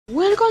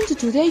Welcome to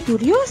today's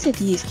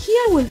curiosities.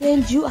 Here we'll tell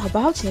you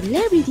about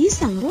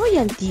celebrities and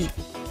royalty.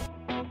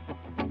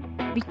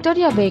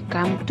 Victoria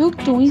Beckham took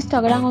to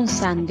Instagram on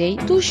Sunday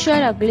to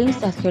share a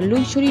glimpse at her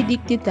luxury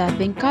dicted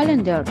advent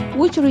calendar,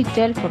 which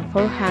retailed for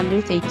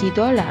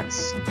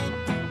 $480.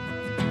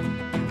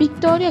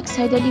 Victoria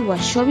excitedly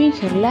was showing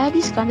her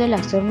lavish candle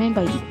assortment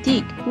by the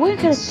tick when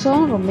her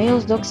son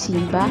Romeo's dog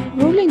Simba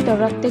rudely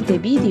interrupted the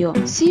video.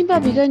 Simba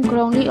began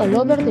crawling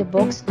all over the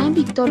box and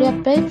Victoria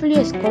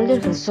painfully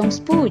scolded her son's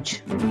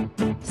pooch.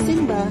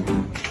 Simba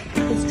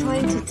is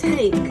trying to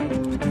take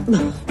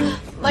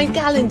my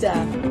calendar.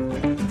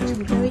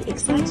 I'm very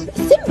excited.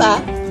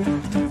 Simba!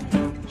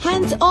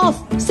 Hands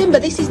off! Simba,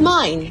 this is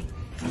mine!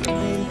 I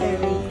am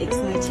very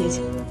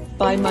excited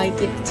by my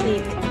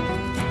diptyque.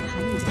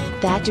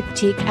 That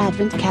diptyque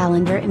advent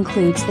calendar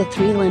includes the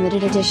 3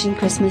 limited edition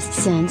Christmas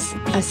scents,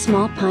 a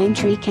small pine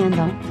tree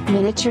candle,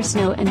 miniature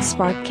snow and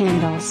spark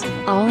candles,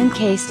 all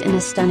encased in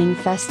a stunning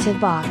festive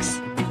box.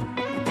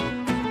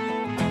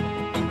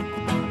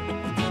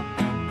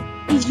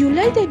 If you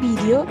like the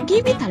video,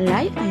 give it a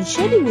like and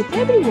share it with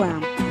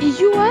everyone. If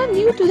you are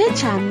new to the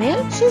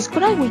channel,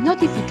 subscribe with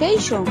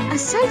notification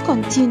as I'll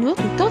continue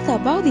to talk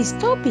about these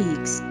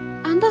topics.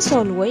 And as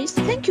always,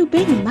 thank you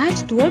very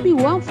much to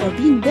everyone for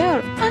being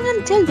there, and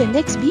until the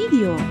next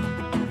video.